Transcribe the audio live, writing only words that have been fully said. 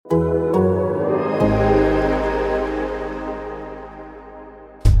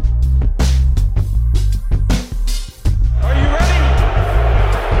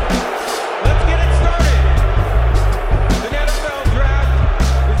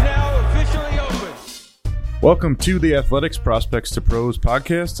Welcome to the Athletics Prospects to Pros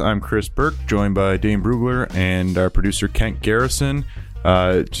podcast. I'm Chris Burke, joined by Dane Brugler and our producer Kent Garrison.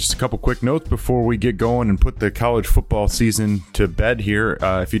 Just a couple quick notes before we get going and put the college football season to bed here.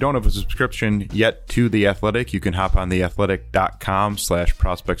 If you don't have a subscription yet to The Athletic, you can hop on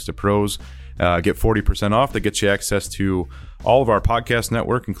theathletic.com/prospects to pros. Get 40% off. That gets you access to all of our podcast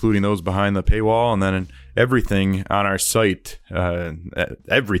network, including those behind the paywall, and then everything on our site.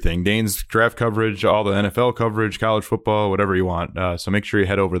 Everything. Dane's draft coverage, all the NFL coverage, college football, whatever you want. So make sure you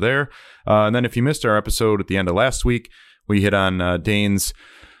head over there. And then if you missed our episode at the end of last week, we hit on Dane's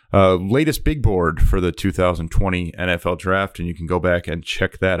latest big board for the 2020 NFL draft, and you can go back and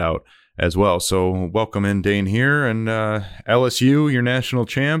check that out as well. So welcome in, Dane here. And LSU, your national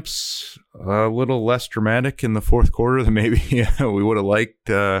champs, a little less dramatic in the fourth quarter than maybe we would have liked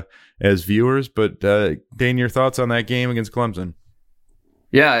as viewers. But Dane, your thoughts on that game against Clemson?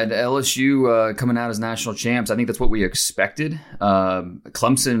 Yeah, and LSU coming out as national champs, I think that's what we expected.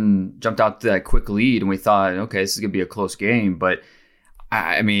 Clemson jumped out to that quick lead, and we thought, okay, this is going to be a close game. But,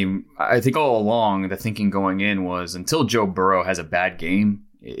 I mean, I think all along the thinking going in was until Joe Burrow has a bad game,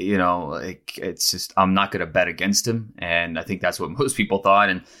 you know, like it's just I'm not going to bet against him. And I think that's what most people thought.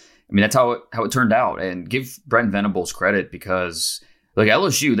 And, I mean, that's how it turned out. And give Brent Venables credit because – like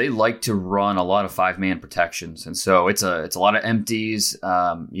LSU, they like to run a lot of 5-man protections, and so it's a lot of empties.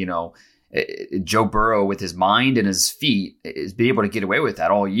 Joe Burrow with his mind and his feet is be able to get away with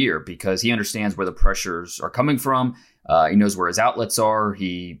that all year because he understands where the pressures are coming from. He knows where his outlets are.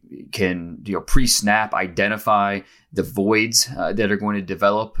 He can pre-snap identify the voids that are going to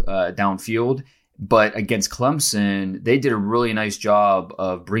develop downfield. But against Clemson, they did a really nice job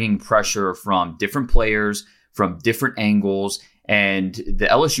of bringing pressure from different players, from different angles. And the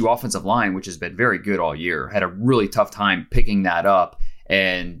LSU offensive line, which has been very good all year, had a really tough time picking that up.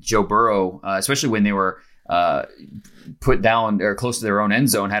 And Joe Burrow, especially when they were put down or close to their own end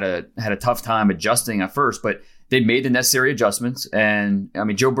zone, had a tough time adjusting at first. But they made the necessary adjustments. And, I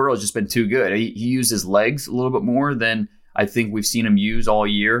mean, Joe Burrow has just been too good. He used his legs a little bit more than I think we've seen him use all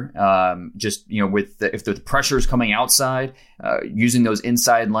year. With if the pressure is coming outside, using those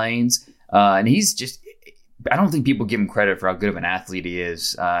inside lanes. And he's just... I don't think people give him credit for how good of an athlete he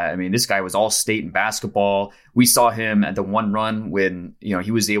is. I mean, this guy was all state in basketball. We saw him at the one run when,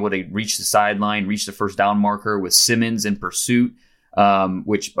 he was able to reach the sideline, reach the first down marker with Simmons in pursuit,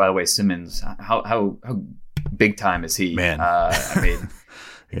 which, by the way, Simmons, how big time is he? Man.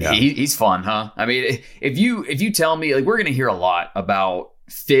 Yeah. He's fun, huh? I mean, if you tell me, like, we're going to hear a lot about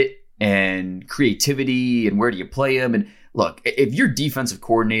fit and creativity and where do you play him. And look, if your defensive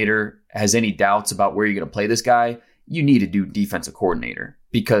coordinator has any doubts about where you're going to play this guy, you need to do defensive coordinator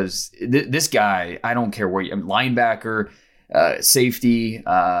because this guy, I don't care where linebacker, safety,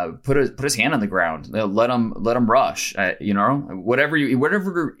 put his hand on the ground, let him rush, whatever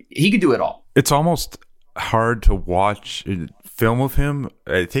he could do it all. It's almost hard to watch film of him.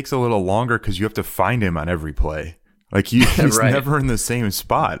 It takes a little longer because you have to find him on every play. Like he's right. Never in the same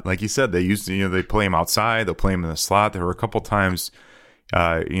spot. Like you said, they play him outside, they'll play him in the slot. There were a couple times,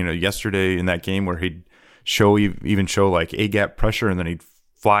 yesterday in that game where he'd show like A-gap pressure and then he'd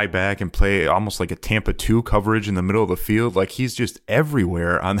fly back and play almost like a Tampa 2 coverage in the middle of the field. Like he's just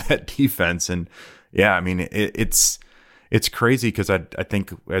everywhere on that defense. And yeah, I mean, it's crazy because I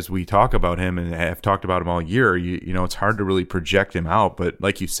think as we talk about him and have talked about him all year, it's hard to really project him out. But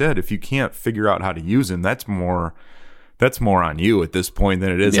like you said, if you can't figure out how to use him, that's more on you at this point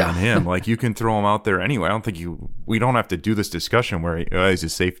than it is on him. Like you can throw him out there anyway. I don't think we don't have to do this discussion where is he a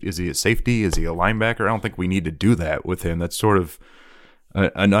safety? Is he a linebacker? I don't think we need to do that with him. That's sort of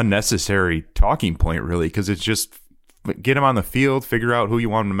an unnecessary talking point really, because it's just get him on the field, figure out who you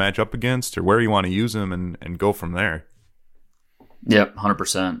want him to match up against or where you want to use him and go from there. Yep,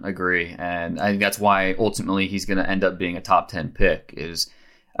 100% agree. And I think that's why ultimately he's going to end up being a top 10 pick is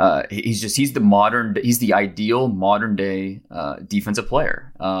he's the ideal modern day defensive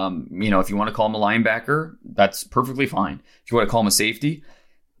player. If you want to call him a linebacker, that's perfectly fine. If you want to call him a safety,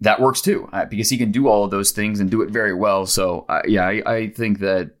 that works too, because he can do all of those things and do it very well. So I think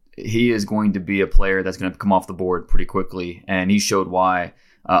that he is going to be a player that's going to come off the board pretty quickly. And he showed why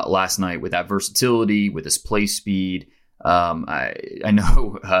last night with that versatility, with his play speed. I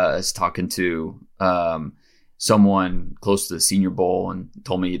know I was talking to someone close to the Senior Bowl and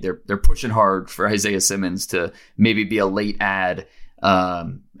told me they're pushing hard for Isaiah Simmons to maybe be a late ad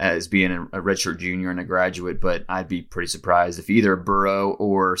as being a redshirt junior and a graduate, but I'd be pretty surprised if either Burrow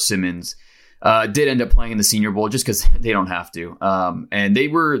or Simmons did end up playing in the Senior Bowl just because they don't have to. And they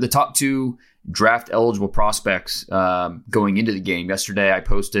were the top two draft eligible prospects going into the game. Yesterday I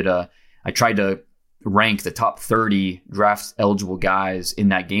posted I tried to rank the top 30 draft eligible guys in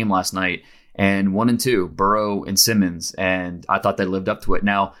that game last night. And 1 and 2, Burrow and Simmons. And I thought they lived up to it.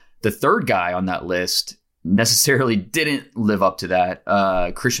 Now, the third guy on that list necessarily didn't live up to that,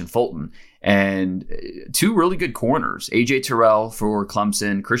 Kristian Fulton. And 2 really good corners, AJ Terrell for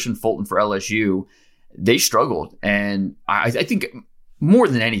Clemson, Kristian Fulton for LSU. They struggled. And I think more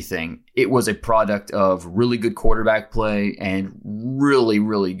than anything, it was a product of really good quarterback play and really,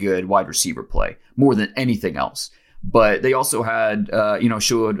 really good wide receiver play, more than anything else. But they also had,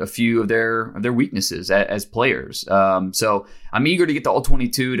 showed a few of their weaknesses as players. So I'm eager to get to all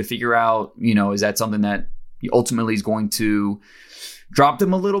 22 to figure out, is that something that ultimately is going to drop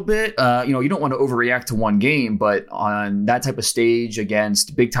them a little bit? You don't want to overreact to one game, but on that type of stage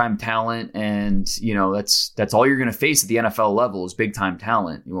against big time talent, and that's all you're going to face at the NFL level is big time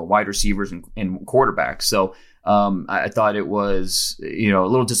talent, wide receivers and quarterbacks. So I thought it was a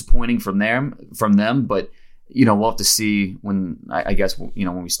little disappointing from them, but we'll have to see when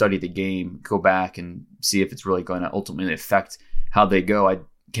when we study the game, go back and see if it's really going to ultimately affect how they go. I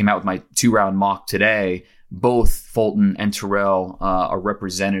came out with my 2-round mock today. Both Fulton and Terrell are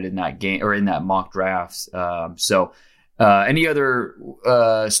represented in that game or in that mock drafts. So any other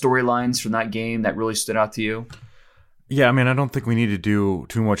storylines from that game that really stood out to you? Yeah, I mean, I don't think we need to do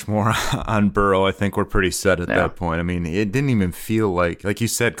too much more on Burrow. I think we're pretty set at that point. I mean, it didn't even feel like you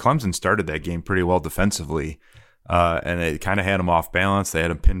said, Clemson started that game pretty well defensively, and it kind of had them off balance. They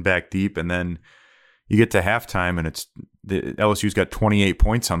had them pinned back deep, and then you get to halftime, and LSU's got 28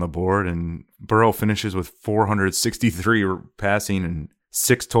 points on the board, and Burrow finishes with 463 passing and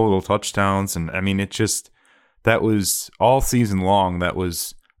 6 total touchdowns. And I mean, that was all season long. That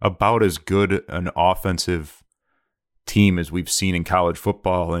was about as good an offensive team as we've seen in college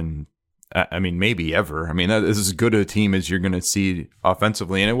football, and I mean maybe ever. I mean, that is as good a team as you're going to see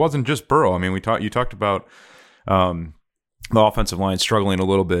offensively, and it wasn't just Burrow. I mean, you talked about the offensive line struggling a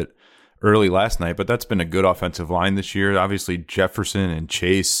little bit early last night, but that's been a good offensive line this year. Obviously, Jefferson and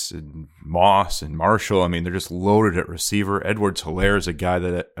Chase and Moss and Marshall. I mean, they're just loaded at receiver. Edwards-Helaire is a guy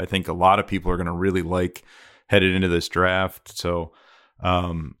that I think a lot of people are going to really like headed into this draft. So.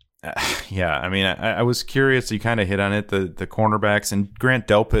 Yeah, I mean, I was curious. You kind of hit on it, the cornerbacks and Grant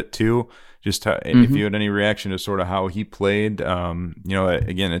Delpit too. Just if you had any reaction to sort of how he played.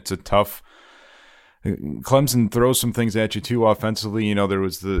 Again, it's a tough. Clemson throws some things at you too offensively. There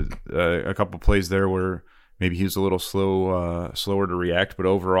was a couple plays there where maybe he was a little slower to react, but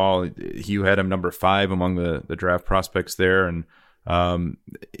overall, you had him number 5 among the draft prospects there, and.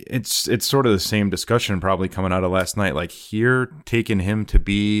 It's sort of the same discussion probably coming out of last night. Like, you're taking him to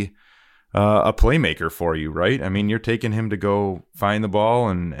be a playmaker for you, right? I mean, you're taking him to go find the ball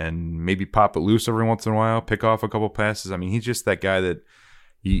and maybe pop it loose every once in a while, pick off a couple passes. I mean, he's just that guy that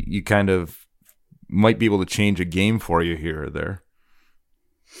you kind of might be able to change a game for you here or there.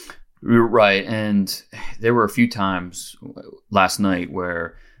 Right, and there were a few times last night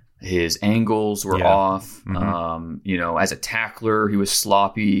where his angles were off. Mm-hmm. As a tackler, he was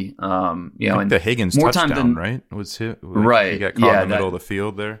sloppy. And the Higgins more touchdown, right? Was he, right? He got caught in the middle of the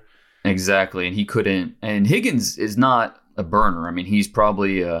field there. Exactly, and he couldn't. And Higgins is not a burner. I mean, he's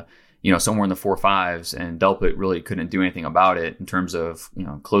probably somewhere in the 4.5s, and Delpit really couldn't do anything about it in terms of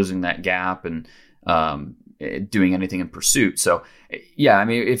closing that gap and doing anything in pursuit. So yeah, I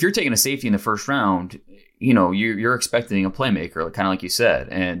mean, if you're taking a safety in the first round, you're expecting a playmaker, kind of like you said.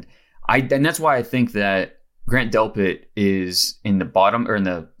 And that's why I think that Grant Delpit is in the bottom or in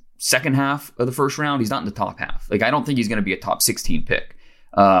the second half of the first round. He's not in the top half. Like, I don't think he's going to be a top 16 pick.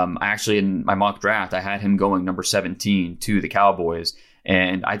 Actually, in my mock draft, I had him going number 17 to the Cowboys.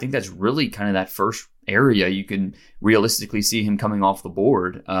 And I think that's really kind of that first area you can realistically see him coming off the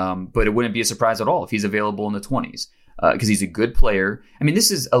board. But it wouldn't be a surprise at all if he's available in the 20s. Because he's a good player. I mean, this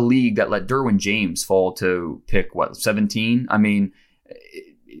is a league that let Derwin James fall to pick, 17? I mean,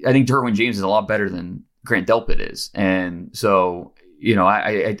 I think Derwin James is a lot better than Grant Delpit is. And so,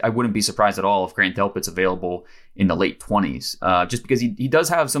 I wouldn't be surprised at all if Grant Delpit's available in the late 20s, just because he does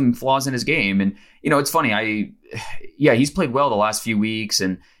have some flaws in his game. And, it's funny. He's played well the last few weeks.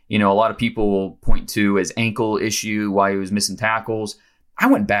 And, a lot of people point to his ankle issue, why he was missing tackles. I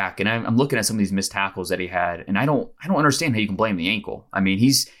went back and I'm looking at some of these missed tackles that he had, and I don't understand how you can blame the ankle. I mean,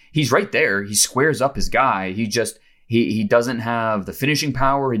 he's right there. He squares up his guy. He doesn't have the finishing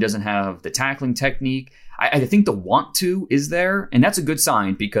power. He doesn't have the tackling technique. I think the want to is there, and that's a good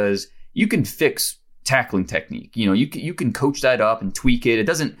sign because you can fix tackling technique. You can coach that up and tweak it. It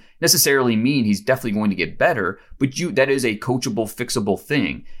doesn't necessarily mean he's definitely going to get better, but that is a coachable, fixable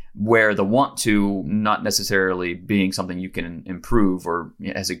thing. where the want to not necessarily being something you can improve or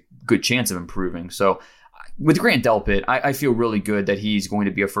has a good chance of improving. So with Grant Delpit, I feel really good that he's going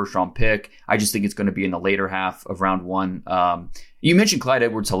to be a first-round pick. I just think it's going to be in the later half of round one. You mentioned Clyde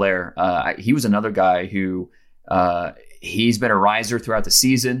Edwards-Helaire. He was another guy who he's been a riser throughout the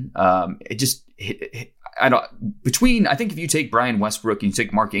season. I think if you take Brian Westbrook and you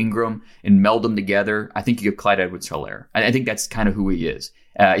take Mark Ingram and meld them together, I think you get Clyde Edwards-Helaire. I think that's kind of who he is.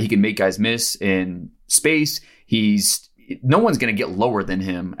 He can make guys miss in space. No one's going to get lower than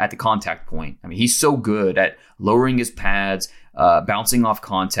him at the contact point. I mean, he's so good at lowering his pads, bouncing off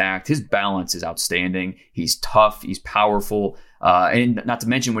contact. His balance is outstanding. He's tough. He's powerful. And not to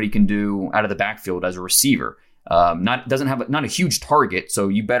mention what he can do out of the backfield as a receiver. Doesn't have not a huge target, so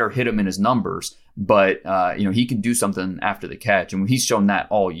you better hit him in his numbers. But he can do something after the catch, and he's shown that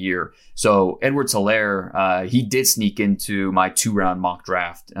all year. So Edwards-Helaire, he did sneak into my 2-round mock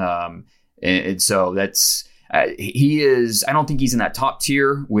draft, and so that's. He is, I don't think he's in that top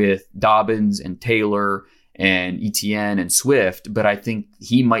tier with Dobbins and Taylor and Etienne and Swift, but I think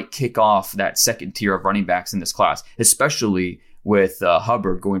he might kick off that second tier of running backs in this class, especially with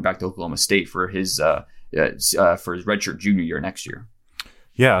Hubbard going back to Oklahoma State for his redshirt junior year next year.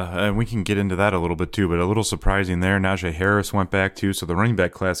 Yeah, and we can get into that a little bit too, but a little surprising there. Najee Harris went back too, so the running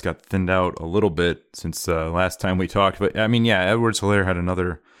back class got thinned out a little bit since last time we talked. But I mean, yeah, Edwards-Helaire had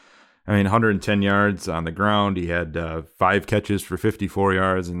 110 yards on the ground. He had 5 catches for 54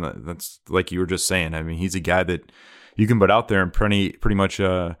 yards, and that's like you were just saying. I mean, he's a guy that you can put out there in pretty much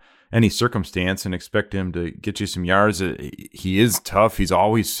any circumstance and expect him to get you some yards. He is tough. He's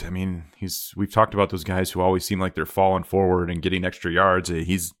always, we've talked about those guys who always seem like they're falling forward and getting extra yards.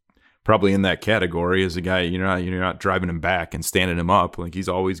 He's probably in that category as a guy, you're not driving him back and standing him up. Like, he's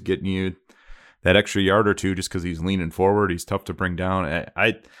always getting you that extra yard or two just because he's leaning forward. He's tough to bring down.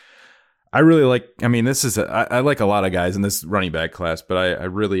 I really like, I like a lot of guys in this running back class, but I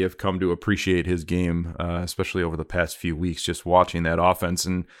really have come to appreciate his game, especially over the past few weeks, just watching that offense.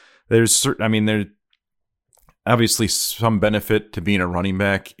 And there's obviously some benefit to being a running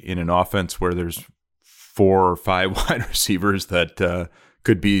back in an offense where there's 4 or 5 wide receivers that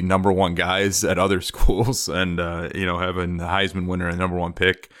could be number one guys at other schools and, having the Heisman winner and number one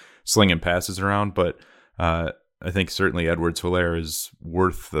pick slinging passes around. But, I think certainly Edwards-Helaire is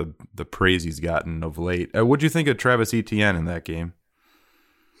worth the praise he's gotten of late. What'd you think of Travis Etienne in that game?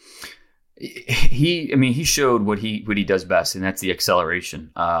 He showed what he does best, and that's the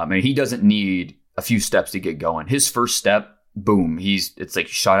acceleration. He doesn't need a few steps to get going. His first step, boom, it's like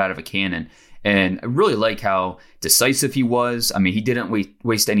shot out of a cannon. And I really like how decisive he was. I mean, he didn't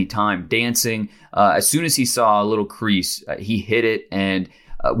waste any time dancing. As soon as he saw a little crease, he hit it, and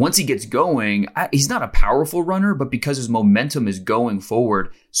once he gets going, he's not a powerful runner, but because his momentum is going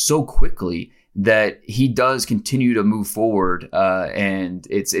forward so quickly that he does continue to move forward, and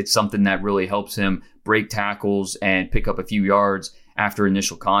it's something that really helps him break tackles and pick up a few yards after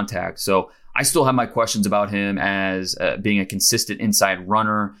initial contact. So I still have my questions about him as being a consistent inside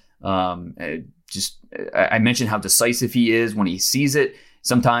runner. I mentioned how decisive he is when he sees it.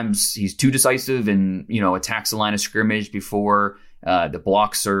 Sometimes he's too decisive and attacks the line of scrimmage before the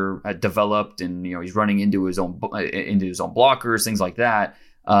blocks are developed, and he's running into his own blockers, things like that.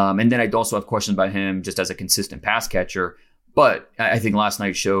 And then I'd also have questions about him just as a consistent pass catcher. But I think last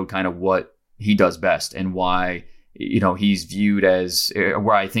night showed kind of what he does best and why he's viewed as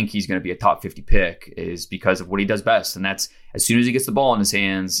where I think he's going to be a top 50 pick is because of what he does best, and that's as soon as he gets the ball in his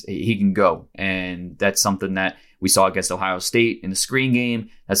hands, he can go, and that's something that we saw against Ohio State in the screen game.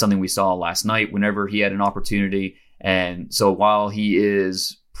 That's something we saw last night whenever he had an opportunity. And so while he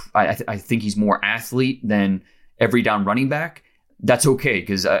is, I think he's more athlete than every down running back, that's okay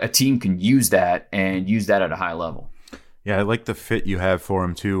because a team can use that and use that at a high level. Yeah, I like the fit you have for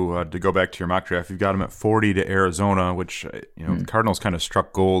him too. To go back to your mock draft, you've got him at 40 to Arizona, which the Cardinals kind of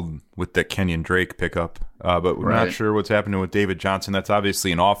struck gold with the Kenyon Drake pickup, but we're not sure what's happening with David Johnson. That's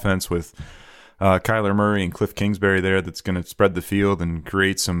obviously an offense with Kyler Murray and Cliff Kingsbury there that's going to spread the field and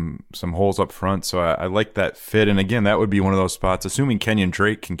create some holes up front. So I like that fit. And again, that would be one of those spots, assuming Kenyon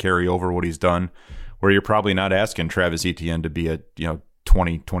Drake can carry over what he's done, where you're probably not asking Travis Etienne to be a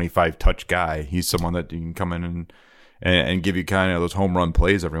 20, 25 touch guy. He's someone that you can come in and give you kind of those home run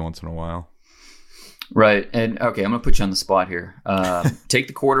plays every once in a while. Right. And okay, I'm going to put you on the spot here. Take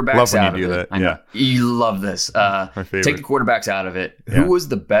the quarterbacks love when out you do of it. that. Yeah. You love this. My favorite. Take the quarterbacks out of it. Yeah. Who was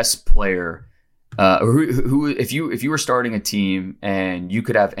the best player? Who if you were starting a team and you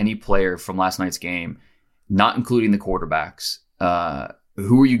could have any player from last night's game, not including the quarterbacks,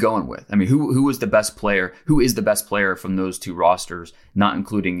 who are you going with? I mean, who is the best player? Who is the best player from those two rosters, not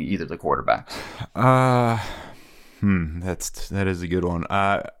including either the quarterbacks? That is a good one.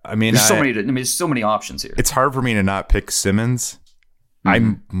 I mean, there's so many options here. It's hard for me to not pick Simmons.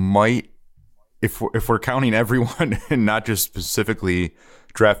 I might, if we're counting everyone and not just specifically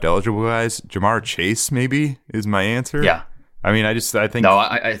draft eligible guys, Jamar Chase maybe is my answer. Yeah. I mean, I think. No,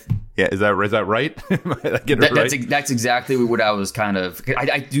 yeah, is that right? I get it right? That's exactly what I was kind of.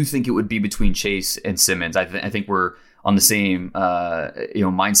 I do think it would be between Chase and Simmons. I think we're on the same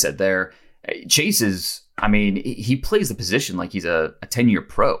mindset there. Chase is. I mean, he plays the position like he's a 10-year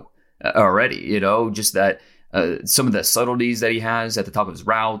pro already. Just that some of the subtleties that he has at the top of his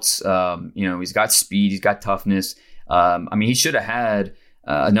routes. He's got speed, he's got toughness. I mean, he should have had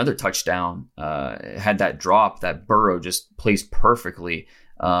another touchdown. Had that drop that Burrow just plays perfectly.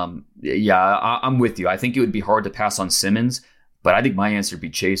 I'm with you. I think it would be hard to pass on Simmons, but I think my answer would be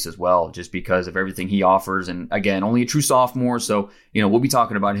Chase as well, just because of everything he offers. And again, only a true sophomore. So, we'll be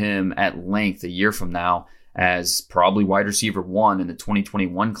talking about him at length a year from now as probably wide receiver 1 in the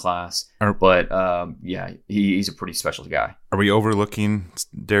 2021 class. He's a pretty special guy. Are we overlooking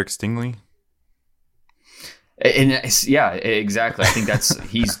Derek Stingley? And yeah, exactly. I think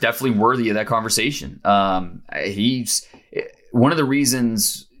he's definitely worthy of that conversation. He's one of the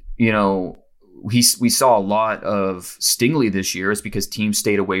reasons, we saw a lot of Stingley this year is because teams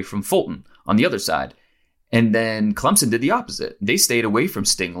stayed away from Fulton on the other side. And then Clemson did the opposite. They stayed away from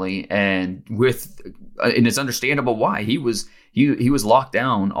Stingley, and it's understandable why. He was locked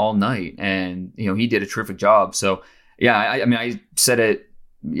down all night, and he did a terrific job. So yeah, I mean, I said it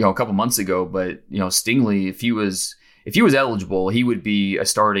a couple months ago, but Stingley, if he was eligible, he would be a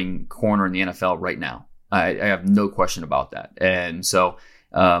starting corner in the NFL right now. I have no question about that. And so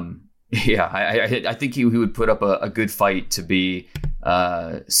I think he would put up a good fight to be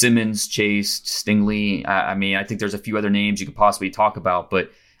Simmons, Chase, Stingley. I mean, I think there's a few other names you could possibly talk about,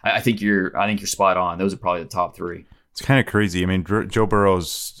 but I think you're spot on. Those are probably the top 3. It's kind of crazy. I mean, Joe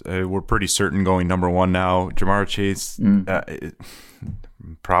Burrow's we're pretty certain going number 1 now. Jamar Chase,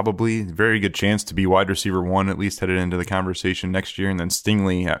 probably very good chance to be wide receiver 1, at least headed into the conversation next year. And then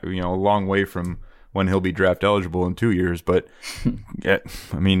Stingley, a long way from when he'll be draft eligible in 2 years. But I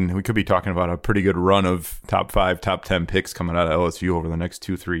mean, we could be talking about a pretty good run of top 5, top 10 picks coming out of LSU over the next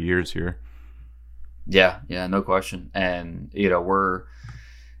 2-3 years here. Yeah, no question. And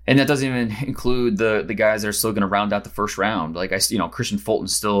and that doesn't even include the guys that are still going to round out the first round. Like Christian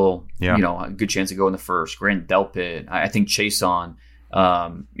Fulton's still a good chance to go in the first. Grant Delpit, I think Chason.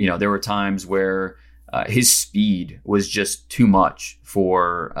 There were times where his speed was just too much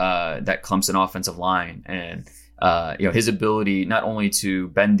for that Clemson offensive line, and his ability not only to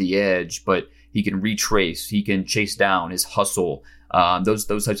bend the edge, but he can retrace, he can chase down, his hustle. Those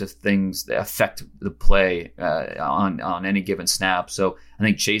types of things that affect the play on any given snap. So I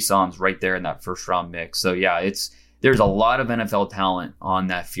think Chason's right there in that first round mix. So yeah, there's a lot of NFL talent on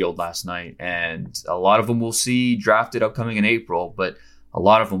that field last night, and a lot of them we'll see drafted upcoming in April, but a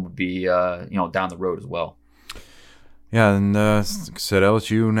lot of them would be down the road as well. Yeah, and like I said,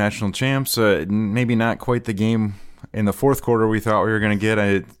 LSU national champs. Maybe not quite the game in the fourth quarter we thought we were going to get.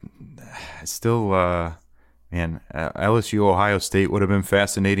 I still, LSU Ohio State would have been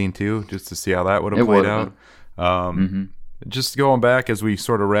fascinating too, just to see how that would have played out. Just going back as we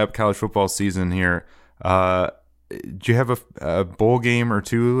sort of wrap college football season here. Do you have a bowl game or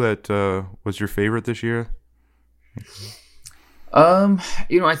two that was your favorite this year? I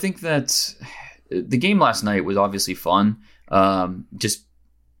think that the game last night was obviously fun, just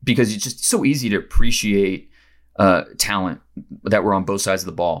because it's just so easy to appreciate talent that were on both sides of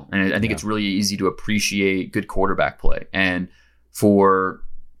the ball. And I think it's really easy to appreciate good quarterback play. And for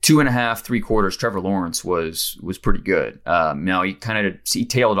 2.5, 3 quarters, Trevor Lawrence was pretty good. Now he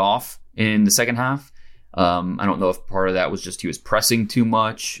tailed off in the second half. I don't know if part of that was just he was pressing too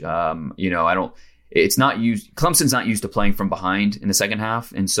much. Clemson's not used to playing from behind in the second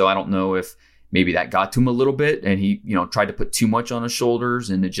half. And so I don't know if maybe that got to him a little bit and he, tried to put too much on his shoulders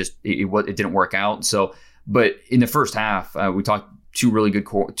and it didn't work out. So, but in the first half, we talked two really good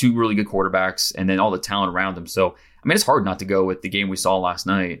quarterbacks and then all the talent around them. So, I mean, it's hard not to go with the game we saw last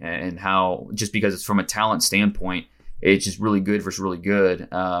night and how, just because it's from a talent standpoint, it's just really good versus really good.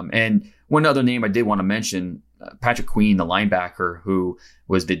 And one other name I did want to mention, Patrick Queen, the linebacker who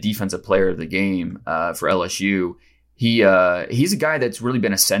was the defensive player of the game for LSU. He's a guy that's really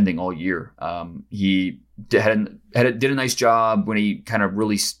been ascending all year. He did a nice job when he kind of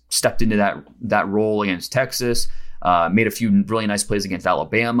really stepped into that role against Texas. Made a few really nice plays against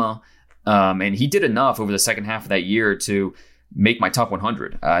Alabama, and he did enough over the second half of that year to make my top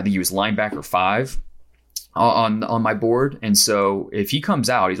 100. I think he was linebacker 5 on my board. And so if he comes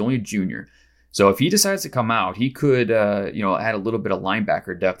out, he's only a junior. So if he decides to come out, he could add a little bit of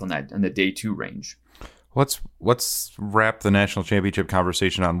linebacker depth on that in the day 2 range. Let's wrap the national championship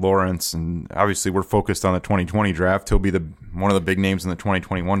conversation on Lawrence, and obviously we're focused on the 2020 draft. He'll be one of the big names in the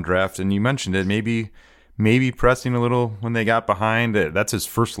 2021 draft, and you mentioned it, maybe pressing a little when they got behind. That's his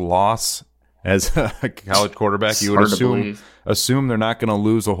first loss as a college quarterback. You would assume they're not going to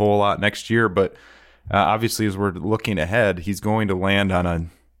lose a whole lot next year, but obviously as we're looking ahead, he's going to land on a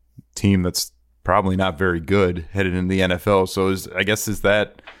team that's probably not very good headed into the NFL. So is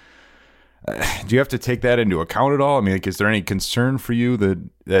that do you have to take that into account at all? I mean, is there any concern for you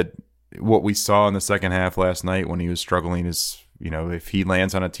that what we saw in the second half last night when he was struggling is, if he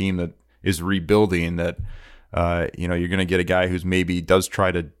lands on a team that is rebuilding, that you're going to get a guy who's maybe does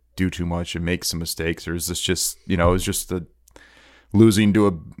try to do too much and make some mistakes, or is this just is just losing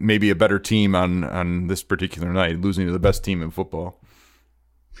to maybe a better team on this particular night, losing to the best team in football?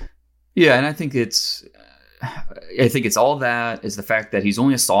 Yeah, and I think it's all that is the fact that he's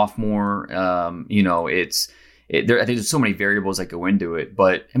only a sophomore. I think there's so many variables that go into it,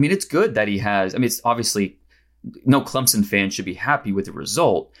 but I mean, it's good that he has. I mean, it's obviously no Clemson fan should be happy with the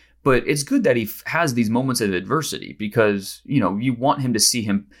result, but it's good that he has these moments of adversity because you want him to see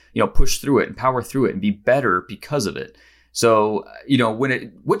him push through it and power through it and be better because of it. So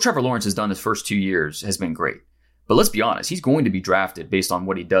what Trevor Lawrence has done his first 2 years has been great. But let's be honest, he's going to be drafted based on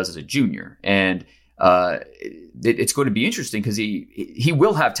what he does as a junior. And it's going to be interesting because he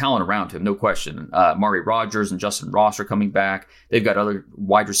will have talent around him, no question. Mari Rodgers and Justin Ross are coming back. They've got other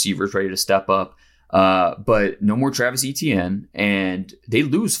wide receivers ready to step up. But no more Travis Etienne. And they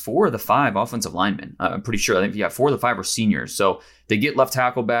lose 4 of the 5 offensive linemen. I'm pretty sure. I think 4 of the 5 are seniors. So they get left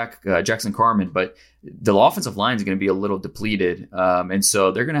tackle back, Jackson Carman. But the offensive line is going to be a little depleted. And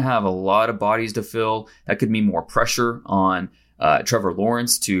so they're going to have a lot of bodies to fill. That could mean more pressure on Trevor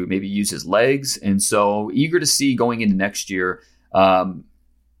Lawrence to maybe use his legs. And so eager to see going into next year, how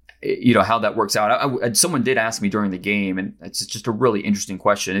that works out. Someone did ask me during the game, and it's just a really interesting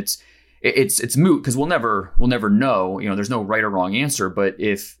question. It's moot because we'll never know. There's no right or wrong answer. But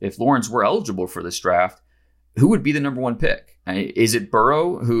if Lawrence were eligible for this draft, who would be the number 1 pick? Is it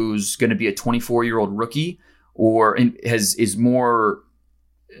Burrow, who's going to be a 24-year-old rookie, or is more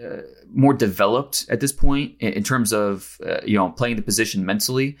developed at this point in terms of playing the position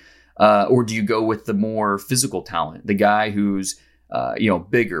mentally, or do you go with the more physical talent, the guy who's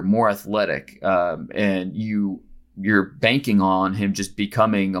bigger, more athletic, and you're banking on him just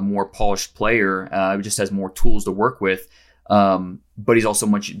becoming a more polished player, who just has more tools to work with, but he's also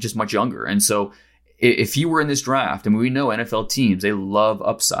much younger. And so if he were in this draft, and we know NFL teams, they love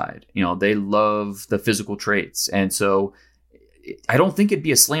upside, they love the physical traits. And so I don't think it'd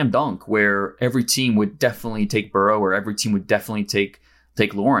be a slam dunk where every team would definitely take Burrow or every team would definitely take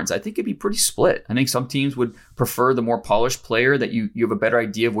Lawrence. I think it'd be pretty split. I think some teams would prefer the more polished player that you have a better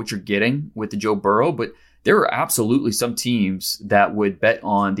idea of what you're getting with the Joe Burrow, but there are absolutely some teams that would bet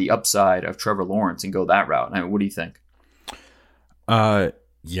on the upside of Trevor Lawrence and go that route. I mean, what do you think?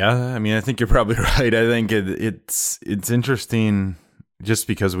 Yeah, I mean, I think you're probably right. I think it's interesting just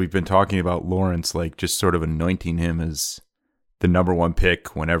because we've been talking about Lawrence, like just sort of anointing him as the number 1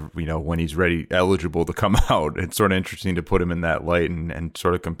 pick whenever, when he's eligible to come out. It's sort of interesting to put him in that light and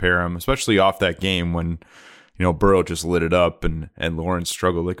sort of compare him, especially off that game when, Burrow just lit it up and Lawrence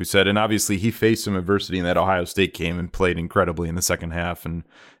struggled, like we said. And obviously he faced some adversity in that Ohio State game and played incredibly in the second half and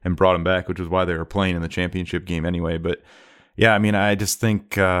brought him back, which was why they were playing in the championship game anyway. But yeah, I mean, I just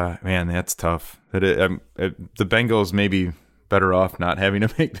think, man, that's tough. The Bengals maybe better off not having to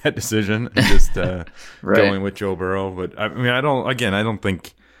make that decision and just right. Going with Joe Burrow. But I mean, I don't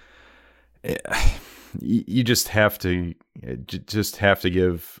think you just have to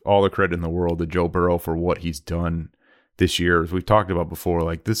give all the credit in the world to Joe Burrow for what he's done this year. As we've talked about before,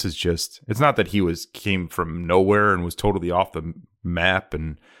 like this is it's not that he came from nowhere and was totally off the map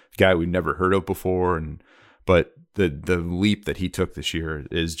and a guy we've never heard of before, but the leap that he took this year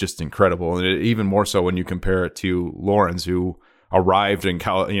is just incredible, and even more so when you compare it to Lawrence, who arrived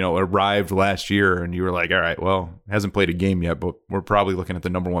last year, and you were like, all right, well, hasn't played a game yet, but we're probably looking at the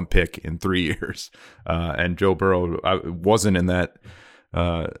number 1 pick in 3 years. And Joe Burrow wasn't in that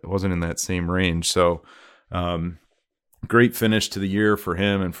same range. So great finish to the year for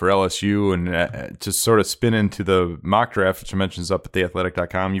him and for LSU, and to sort of spin into the mock draft, which I mentioned is up at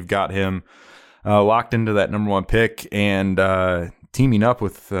theathletic.com. You've got him locked into that number 1 pick and teaming up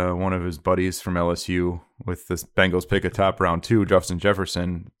with one of his buddies from LSU with this Bengals pick of top round 2, Justin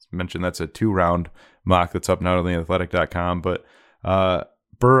Jefferson. mentioned that's a 2-round mock that's up now on theathletic.com. But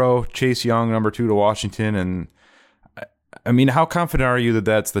Burrow, Chase Young, number 2 to Washington. And I mean, how confident are you that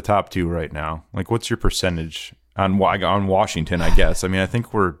that's the top 2 right now? Like, what's your percentage on Washington, I guess? I mean, I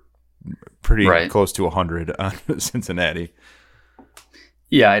think we're pretty close to 100 on Cincinnati.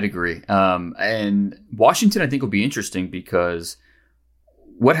 Yeah, I'd agree. And Washington, I think, will be interesting because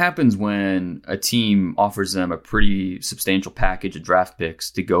what happens when a team offers them a pretty substantial package of draft picks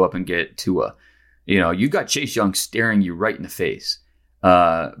to go up and get Tua? You've got Chase Young staring you right in the face.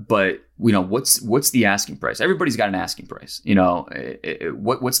 But what's the asking price? Everybody's got an asking price.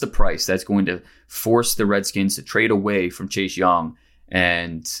 What's the price that's going to force the Redskins to trade away from Chase Young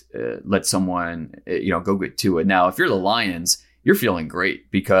and let someone go get Tua? Now, if you're the Lions, you're feeling great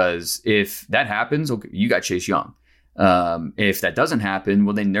because if that happens, okay, you got Chase Young. If that doesn't happen,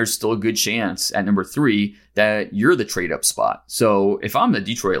 well, then there's still a good chance at number 3 that you're the trade up spot. So if I'm the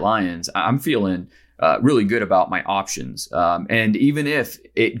Detroit Lions, I'm feeling really good about my options. And even if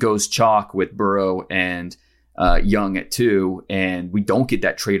it goes chalk with Burrow and Young at 2, and we don't get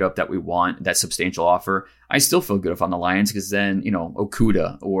that trade up that we want, that substantial offer, I still feel good if I'm the Lions because then,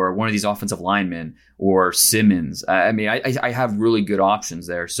 Okudah or one of these offensive linemen or Simmons. I mean, I have really good options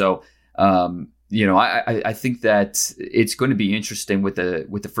there. So, I think that it's going to be interesting with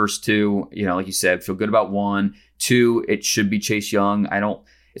the first 2. Like you said, feel good about 1, 2. It should be Chase Young.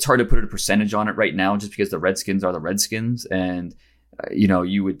 It's hard to put a percentage on it right now, just because the Redskins are the Redskins, and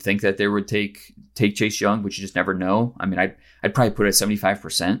you would think that they would take Chase Young, but you just never know. I mean, I'd probably put it at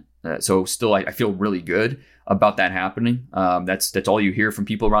 75%. So still, I feel really good about that happening. That's all you hear from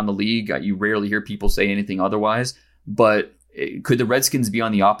people around the league. You rarely hear people say anything otherwise. But could the Redskins be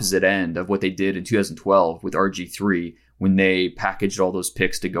on the opposite end of what they did in 2012 with RG3 when they packaged all those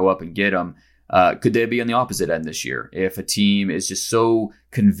picks to go up and get them? Could they be on the opposite end this year if a team is just so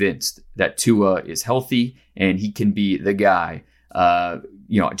convinced that Tua is healthy and he can be the guy? What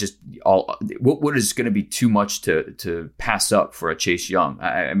is going to be too much to pass up for a Chase Young?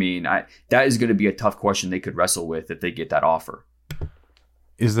 That is going to be a tough question they could wrestle with if they get that offer.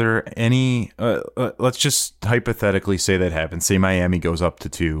 Is there any? Let's just hypothetically say that happens. Say Miami goes up to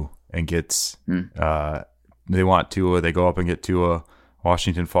 2 and gets. They want Tua. They go up and get Tua.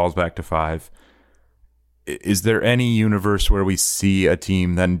 Washington falls back to 5. Is there any universe where we see a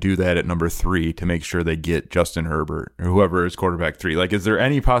team then do that at number 3 to make sure they get Justin Herbert or whoever is quarterback 3? Like, is there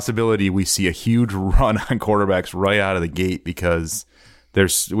any possibility we see a huge run on quarterbacks right out of the gate because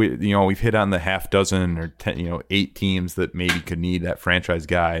we've hit on the half dozen or 10, 8 teams that maybe could need that franchise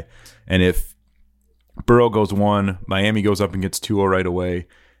guy, and if Burrow goes 1, Miami goes up and gets 2 right away,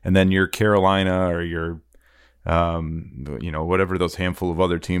 and then your Carolina or your whatever those handful of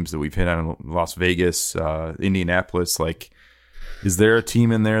other teams that we've hit on, Las Vegas, Indianapolis, like, is there a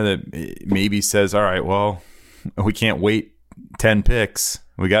team in there that maybe says, all right, well, we can't wait 10 picks.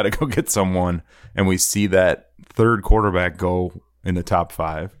 We got to go get someone. And we see that 3rd quarterback go in the top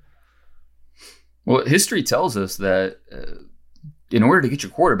 5. Well, history tells us that in order to get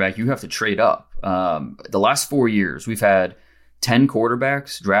your quarterback, you have to trade up. The last 4 years, we've had 10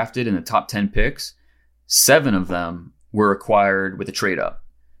 quarterbacks drafted in the top 10 picks. 7 of them were acquired with a trade up.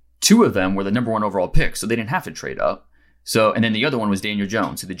 2 of them were the number 1 overall pick, so they didn't have to trade up. So, and then the other one was Daniel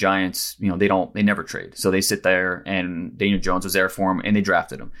Jones, who the Giants, they never trade. So they sit there, and Daniel Jones was there for him, and they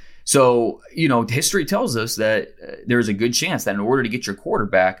drafted him. So, history tells us that there's a good chance that in order to get your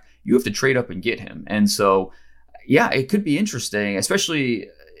quarterback, you have to trade up and get him. And so, yeah, it could be interesting, especially,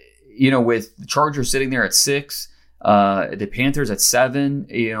 with the Chargers sitting there at 6. The Panthers at 7,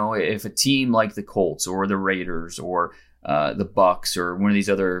 if a team like the Colts or the Raiders or the Bucks or one of these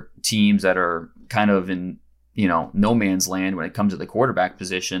other teams that are kind of in, no man's land when it comes to the quarterback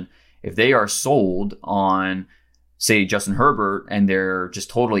position, if they are sold on, say, Justin Herbert and they're just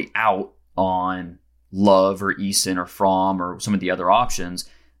totally out on Love or Eason or Fromm or some of the other options,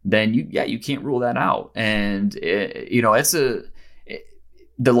 then you can't rule that out. And,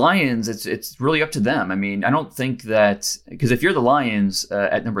 the Lions, it's really up to them. I mean, I don't think that, because if you're the Lions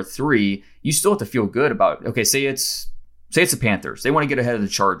at number 3, you still have to feel good about, okay, say it's the Panthers. They want to get ahead of the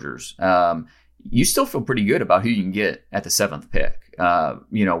Chargers. You still feel pretty good about who you can get at the 7th pick.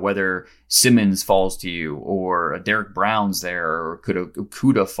 Whether Simmons falls to you or Derek Brown's there, or could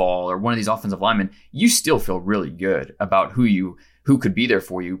Okudah fall, or one of these offensive linemen, you still feel really good about who could be there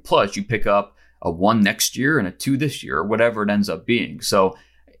for you. Plus, you pick up a 1 next year and a 2 this year, or whatever it ends up being. So,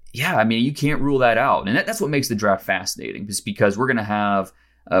 yeah, I mean, you can't rule that out. And that's what makes the draft fascinating, is because we're going to have,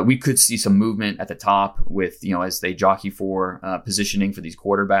 we could see some movement at the top with, as they jockey for positioning for these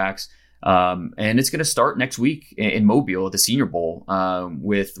quarterbacks. And it's going to start next week in Mobile at the Senior Bowl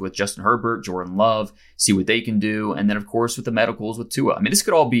with Justin Herbert, Jordan Love, see what they can do. And then, of course, with the medicals with Tua. I mean, this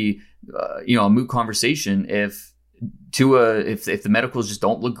could all be, a moot conversation if the medicals just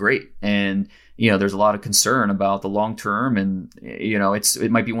don't look great. And, there's a lot of concern about the long term. And,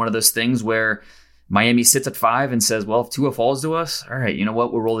 it might be one of those things where Miami sits at 5 and says, well, if Tua falls to us, all right, you know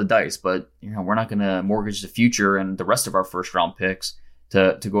what, we'll roll the dice. But, we're not going to mortgage the future and the rest of our first round picks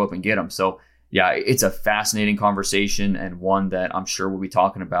to go up and get them. So, yeah, it's a fascinating conversation and one that I'm sure we'll be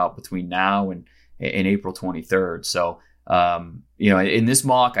talking about between now and April 23rd. So, in this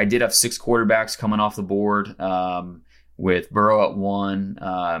mock, I did have 6 quarterbacks coming off the board with Burrow at 1.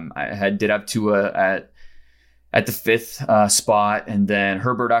 I did have Tua at the 5th spot, and then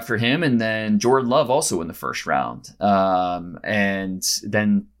Herbert after him, and then Jordan Love also in the first round. And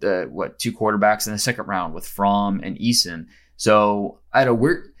then 2 quarterbacks in the second round with Fromm and Eason. So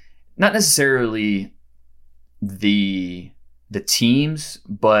we're not necessarily the teams,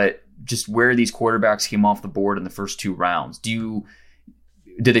 but just where these quarterbacks came off the board in the first 2 rounds. Did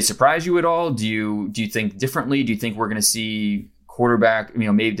they surprise you at all? Do you think differently? Do you think we're going to see quarterback?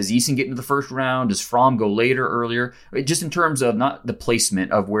 Maybe does Eason get into the first round? Does Fromm go later, earlier? Just in terms of not the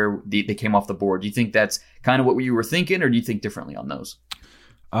placement of where they came off the board. Do you think that's kind of what you were thinking, or do you think differently on those?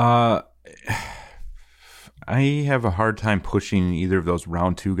 I have a hard time pushing either of those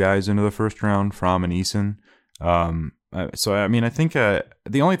round 2 guys into the first round, Fromm and Eason. I think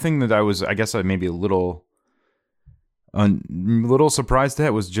the only thing that I may be a little surprised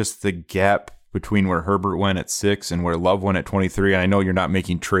at was just the gap between where Herbert went at 6 and where Love went at 23. And I know you're not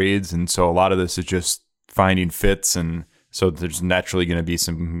making trades, and so a lot of this is just finding fits, and so there's naturally going to be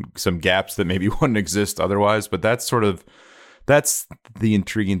some gaps that maybe wouldn't exist otherwise. But that's the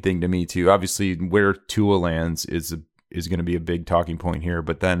intriguing thing to me too. Obviously, where Tua lands is going to be a big talking point here,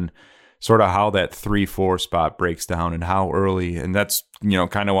 but then sort of how that 3-4 spot breaks down and how early, and that's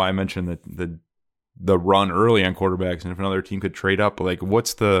kind of why I mentioned the run early on quarterbacks. And if another team could trade up, like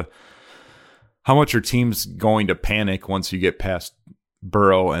how much your team's going to panic once you get past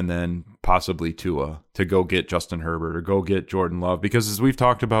Burrow and then possibly Tua to go get Justin Herbert or go get Jordan Love, because as we've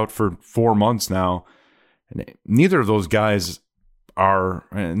talked about for 4 months now, neither of those guys are,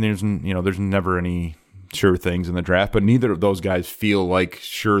 and there's never any sure things in the draft, but neither of those guys feel like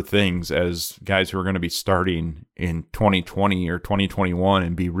sure things as guys who are going to be starting in 2020 or 2021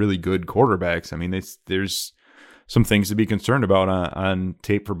 and be really good quarterbacks. I mean, there's some things to be concerned about on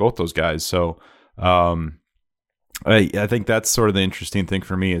tape for both those guys. So I think that's sort of the interesting thing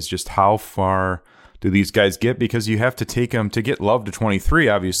for me is just how far do these guys get, because you have to take them to get Love to 23,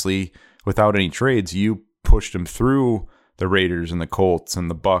 obviously, without any trades. You pushed them through the Raiders and the Colts and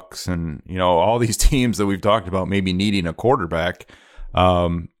the Bucks and all these teams that we've talked about maybe needing a quarterback.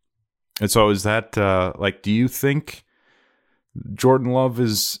 And so is that do you think Jordan Love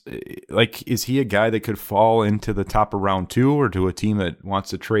is he a guy that could fall into the top of round 2 or to a team that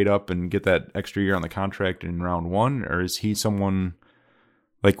wants to trade up and get that extra year on the contract in round 1? Or is he someone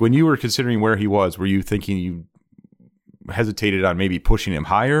when you were considering where he was, were you thinking you hesitated on maybe pushing him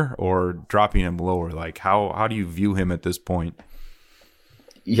higher or dropping him lower? How do you view him at this point?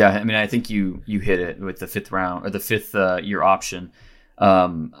 Yeah, I mean, I think you hit it with the 5th round or the 5th year option.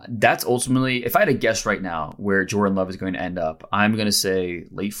 That's ultimately, if I had to guess right now where Jordan Love is going to end up, I'm going to say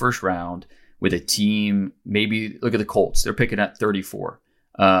late first round with a team. Maybe look at the Colts. They're picking at 34.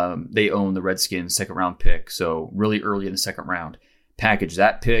 They own the Redskins' 2nd round pick. So really early in the 2nd round, package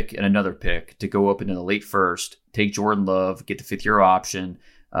that pick and another pick to go up into the late first, take Jordan Love, get the 5th year option.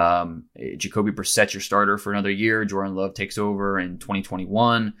 Jacoby Brissett, your starter for another year. Jordan Love takes over in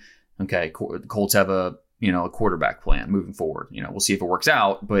 2021. Okay. The Colts have a quarterback plan moving forward. We'll see if it works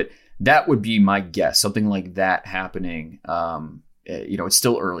out, but that would be my guess. Something like that happening. It's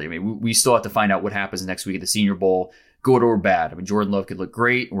still early. I mean, we still have to find out what happens next week at the Senior Bowl, good or bad. I mean, Jordan Love could look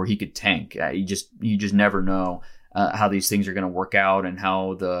great or he could tank. You just never know how these things are going to work out and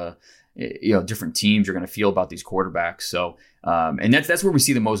how the different teams are going to feel about these quarterbacks. So, and that's where we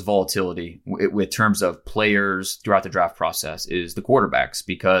see the most volatility with terms of players throughout the draft process is the quarterbacks,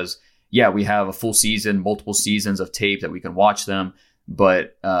 because we have a full season, multiple seasons of tape that we can watch them.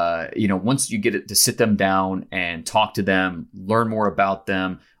 But, once you get it to sit them down and talk to them, learn more about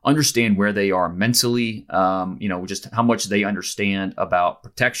them, understand where they are mentally, just how much they understand about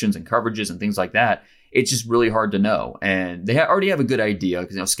protections and coverages and things like that, it's just really hard to know. And they already have a good idea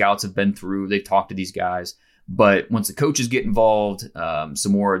because, scouts have been through, they've talked to these guys. But once the coaches get involved,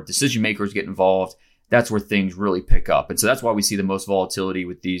 some more decision makers get involved, that's where things really pick up. And so that's why we see the most volatility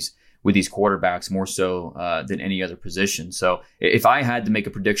with these with these quarterbacks more so than any other position. So if I had to make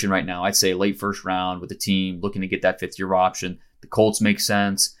a prediction right now, I'd say late first round with a team looking to get that 5th-year option. The Colts make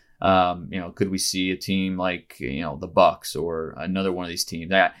sense. Could we see a team like, the Bucks or another one of these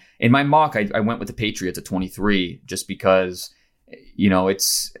teams? In my mock, I went with the Patriots at 23 just because,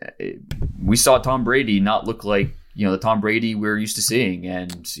 we saw Tom Brady not look like, the Tom Brady we're used to seeing.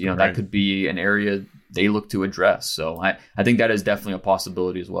 And, right. That could be an area they look to address. So I think that is definitely a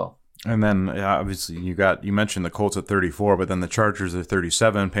possibility as well. And then obviously you mentioned the Colts at 34, but then the Chargers are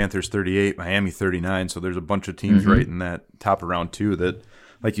 37, Panthers 38, Miami 39. So there's a bunch of teams right in that top of round 2 that,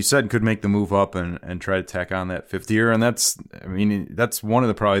 like you said, could make the move up and try to tack on that 5th year. And that's one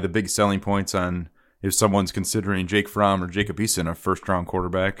of probably the big selling points on if someone's considering Jake Fromm or Jacob Eason a first-round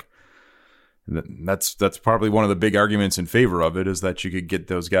quarterback. That's probably one of the big arguments in favor of it, is that you could get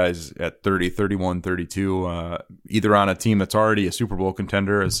those guys at 30, 31, 32, either on a team that's already a Super Bowl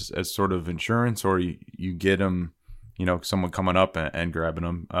contender as sort of insurance, or you get them, someone coming up and grabbing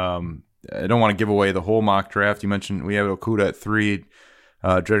them. I don't want to give away the whole mock draft. You mentioned we have Okudah at 3,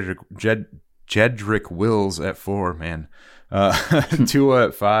 Jedrick Wills at 4, man. Tua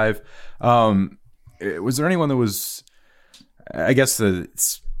at 5. Was there anyone that was, I guess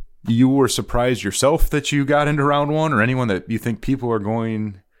you were surprised yourself that you got into round 1, or anyone that you think people are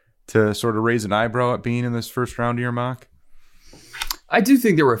going to sort of raise an eyebrow at being in this first round of your mock? I do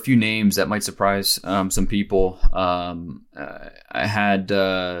think there were a few names that might surprise some people. I had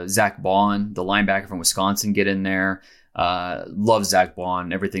Zach Bond, the linebacker from Wisconsin, get in there. Love Zach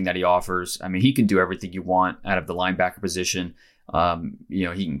Bond, everything that he offers. I mean, he can do everything you want out of the linebacker position.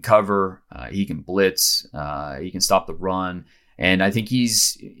 He can cover, he can blitz, he can stop the run. And I think I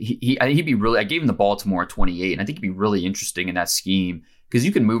think he'd be really, I gave him the Baltimore at 28, and I think he'd be really interesting in that scheme because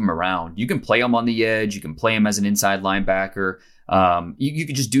you can move him around. You can play him on the edge. You can play him as an inside linebacker. You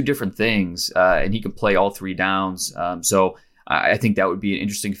could just do different things, and he can play all 3 downs. So I think that would be an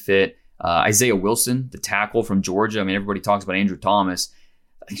interesting fit. Isaiah Wilson, the tackle from Georgia. I mean, everybody talks about Andrew Thomas.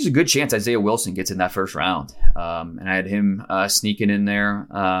 I think there's a good chance Isaiah Wilson gets in that first round. And I had him sneaking in there.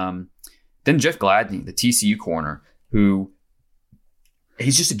 Then Jeff Gladney, the TCU corner, who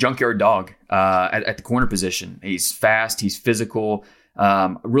he's just a junkyard dog at the corner position. He's fast. He's physical.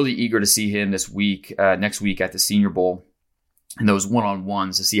 Really eager to see him next week at the Senior Bowl and those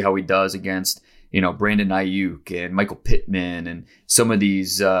one-on-ones to see how he does against, Brandon Ayuk and Michael Pittman and some of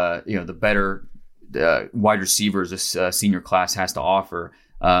these, the better wide receivers this senior class has to offer.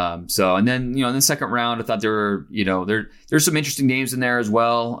 And then, in the second round, I thought there were, there's some interesting names in there as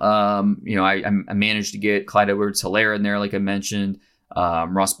well. I managed to get Clyde Edwards-Helaire in there, like I mentioned.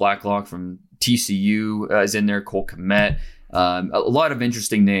 Ross Blacklock from TCU is in there. Cole Kmet. A lot of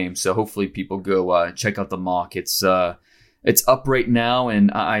interesting names. So hopefully people go check out the mock. It's up right now,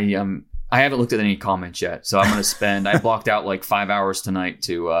 and I haven't looked at any comments yet. So I'm going to spend. I blocked out like 5 hours tonight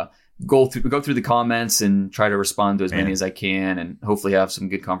to go through the comments and try to respond to as many as I can, and hopefully have some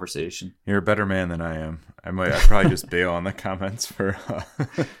good conversation. You're a better man than I am. I'd probably just bail on the comments for.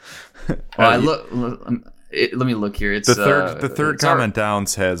 Let me look here. It's the third comment down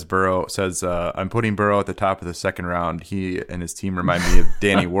says I'm putting Burrow at the top of the second round. He and his team remind me of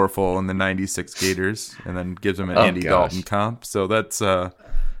Danny Werfel and the '96 Gators, and then gives him an Andy Dalton comp. So that's a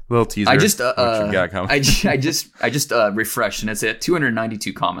little teaser. I just refreshed, and it's at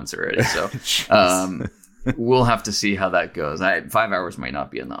 292 comments already. So we'll have to see how that goes. 5 hours might not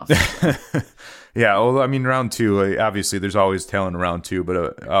be enough. Yeah, well, I mean, round 2, obviously there's always talent in round 2,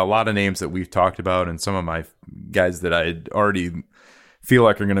 but a lot of names that we've talked about and some of my guys that I already feel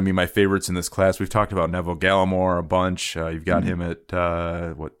like are going to be my favorites in this class. We've talked about Neville Gallimore a bunch. You've got him at,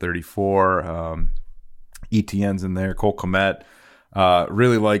 34. ETN's in there. Cole Kmet.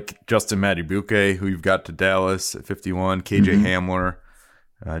 Really like Justin Madubuike, who you've got to Dallas at 51. KJ Hamler.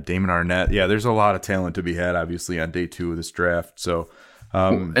 Damon Arnett. Yeah, there's a lot of talent to be had, obviously, on day 2 of this draft. So...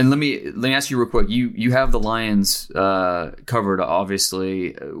 and let me ask you real quick. You have the Lions covered,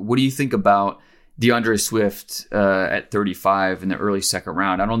 obviously. What do you think about DeAndre Swift at 35 in the early second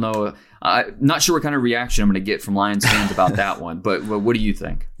round? I don't know. I'm not sure what kind of reaction I'm going to get from Lions fans about that one. But what do you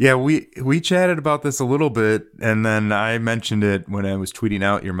think? Yeah, we chatted about this a little bit, and then I mentioned it when I was tweeting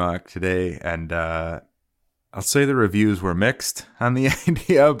out your mock today, and I'll say the reviews were mixed on the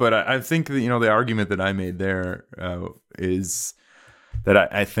idea, but I think that, the argument that I made there is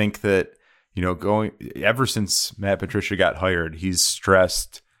that I think that, ever since Matt Patricia got hired, he's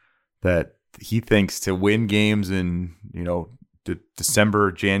stressed that he thinks to win games in,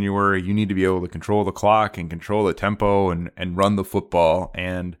 December, January, you need to be able to control the clock and control the tempo and run the football.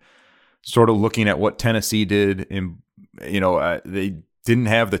 And sort of looking at what Tennessee did in, they didn't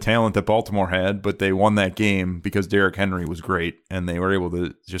have the talent that Baltimore had, but they won that game because Derrick Henry was great, and they were able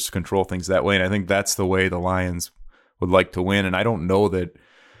to just control things that way. And I think that's the way the Lions would like to win. And I don't know that.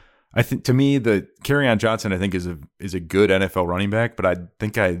 I think, to me, the Kerryon Johnson, I think, is a good NFL running back, but I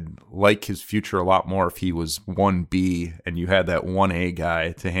think I like his future a lot more if he was 1B and you had that 1A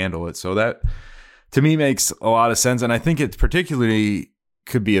guy to handle it. So that, to me, makes a lot of sense. And I think it particularly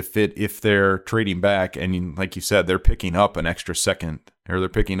could be a fit if they're trading back and, like you said, they're picking up an extra second, or they're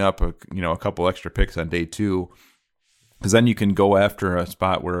picking up a couple extra picks on day 2, because then you can go after a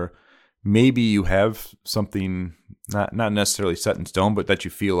spot where maybe you have something not necessarily set in stone, but that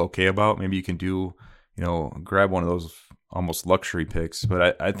you feel okay about. Maybe you can do, grab one of those almost luxury picks.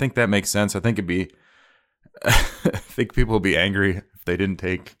 But I think that makes sense. I think I think people will be angry if they didn't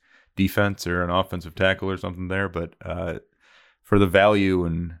take defense or an offensive tackle or something there. But for the value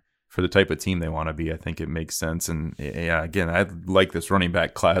and for the type of team they want to be, I think it makes sense. And yeah, again, I like this running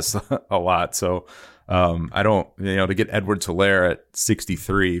back class a lot. So I don't, to get Edwards-Helaire at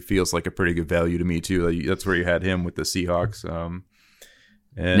 63 feels like a pretty good value to me too. That's where you had him with the Seahawks. And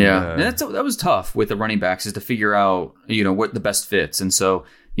that was tough with the running backs, is to figure out, what the best fits. And so,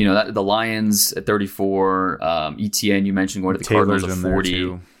 the Lions at 34, ETN, you mentioned, going to the Cardinals at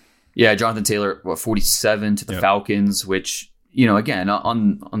 40. Yeah, Jonathan Taylor, 47 to the Falcons, which, again,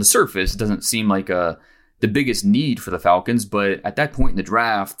 on the surface, it doesn't seem like the biggest need for the Falcons, but at that point in the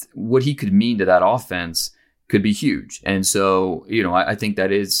draft, what he could mean to that offense could be huge. And so, I think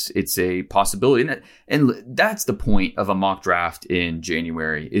it's a possibility. And that's the point of a mock draft in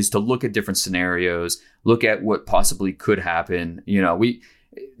January, is to look at different scenarios, look at what possibly could happen.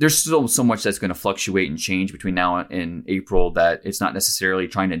 There's still so much that's going to fluctuate and change between now and April, that it's not necessarily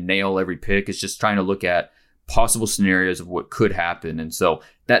trying to nail every pick. It's just trying to look at possible scenarios of what could happen. And so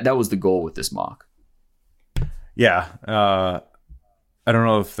that was the goal with this mock. Yeah. I don't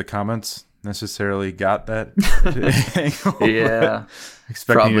know if the comments necessarily got that angle. Yeah.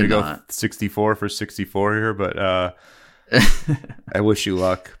 Expecting you to go 64 for 64 here, but I wish you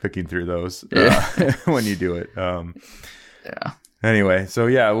luck picking through those when you do it. Yeah. Anyway, so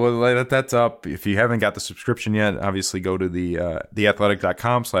well, that's up. If you haven't got the subscription yet, obviously go to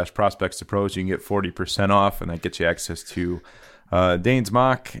theathletic.com/prospects to pros. You can get 40% off, and that gets you access to Dane's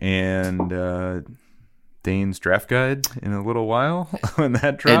mock and Dane's draft guide in a little while when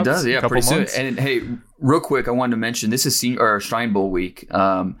that drops. It does, yeah, pretty soon. And hey, real quick, I wanted to mention, this is Shrine Bowl week.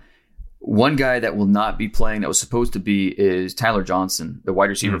 One guy that will not be playing that was supposed to be is Tyler Johnson, the wide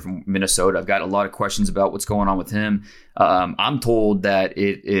receiver from Minnesota. I've got a lot of questions about what's going on with him. I'm told that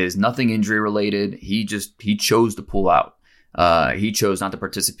it is nothing injury related. He chose to pull out. He chose not to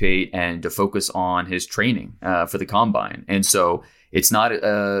participate and to focus on his training for the combine. And so it's not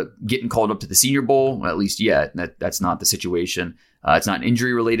getting called up to the Senior Bowl, at least yet. That's not the situation. It's not an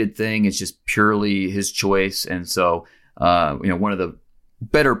injury related thing. It's just purely his choice. And so, one of the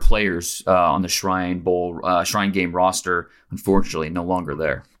better players on the Shrine game roster, unfortunately, no longer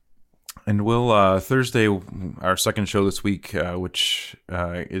there. And we'll Thursday, our second show this week, which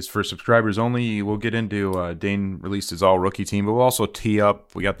is for subscribers only. We'll get into Dane released his all rookie team, but we'll also tee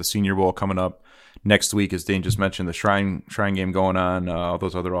up. We got the Senior Bowl coming up next week, as Dane just mentioned, the Shrine game going on, all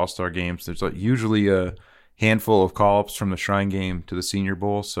those other All-Star games. There's usually a handful of call-ups from the Shrine game to the Senior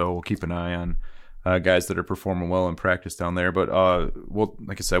Bowl, so we'll keep an eye on guys that are performing well in practice down there. But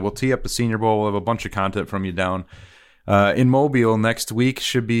like I said, we'll tee up the Senior Bowl. We'll have a bunch of content from you down in Mobile next week.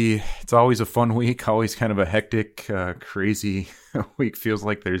 It's always a fun week, always kind of a hectic, crazy week. Feels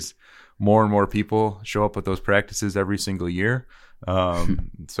like there's more and more people show up at those practices every single year.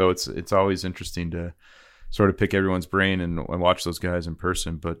 So it's always interesting to sort of pick everyone's brain and watch those guys in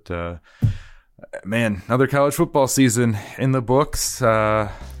person. But man, another college football season in the books.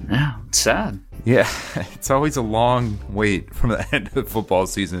 Yeah, it's sad. Yeah, it's always a long wait from the end of football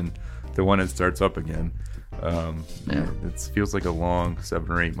season to when it starts up again. It feels like a long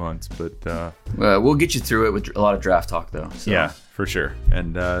 7 or 8 months, but we'll get you through it with a lot of draft talk, though. So. Yeah, for sure.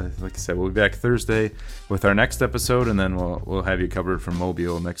 And like I said, we'll be back Thursday with our next episode, and then we'll have you covered from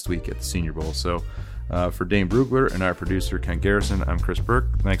Mobile next week at the Senior Bowl. So for Dane Brugler and our producer Ken Garrison, I'm Chris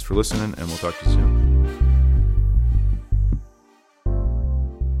Burke. Thanks for listening, and we'll talk to you soon.